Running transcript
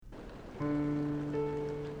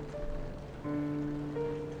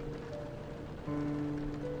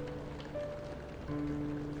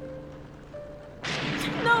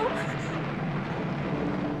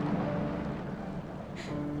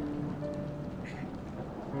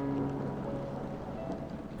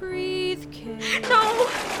kid. No!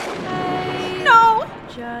 Hey, No!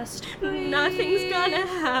 just breathe. Nothing's gonna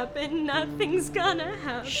happen. Nothing's gonna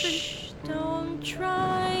happen. Shh, don't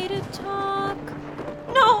try to talk.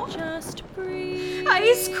 No! Just breathe.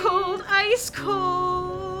 Ice cold, ice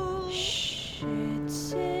cold. Shh,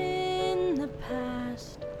 it's in the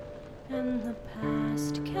past, and the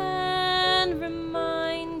past can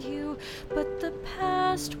remind you, but the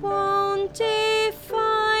past won't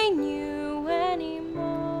define you anymore.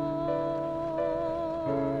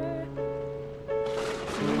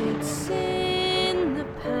 It's in the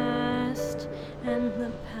past, and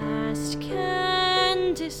the past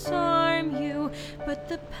can disarm you, but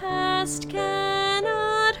the past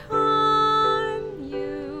cannot harm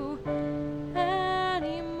you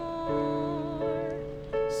anymore.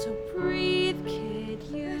 So breathe, kid,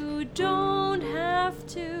 you don't have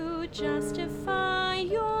to justify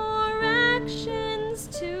your actions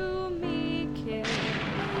to me, kid.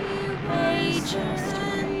 Hey,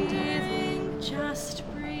 just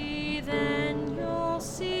breathe and you'll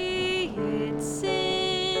see it's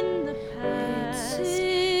in the past. It's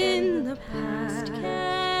in the past.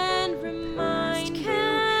 Can remind you,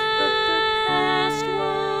 but the past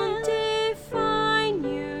won't define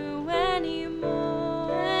you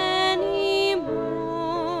anymore.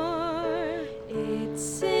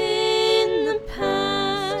 It's in the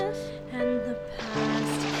past, and the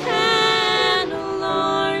past can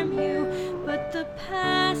alarm you, but the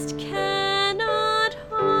past cannot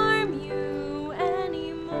harm you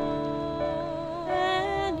anymore.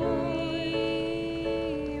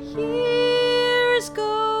 Years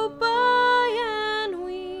go by and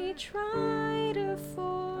we try to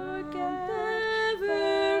forget.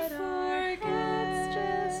 Never forget.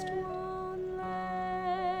 Just won't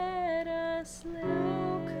let us live.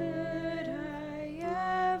 How could I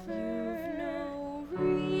ever? You've no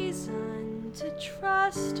reason to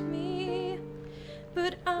trust me,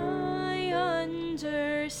 but I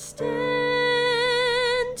understand,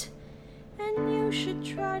 and you should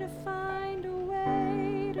try to find a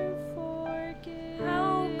way to forgive.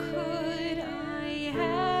 How could I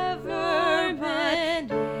ever?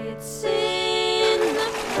 But it's in the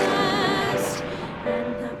past,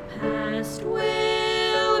 and the past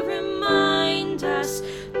will remind us,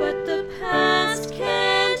 but the past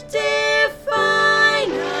can't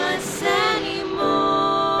define us anymore.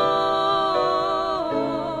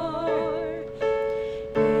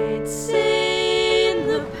 It's in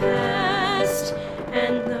the past,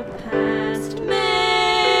 and the past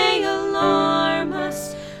may alarm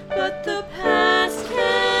us, but the past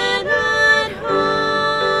cannot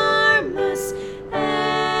harm us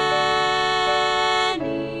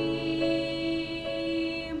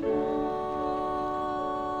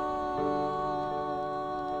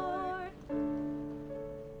anymore.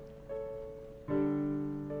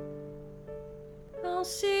 I'll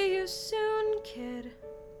see you soon, kid.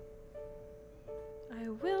 I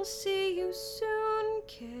will see you soon,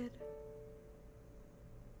 kid.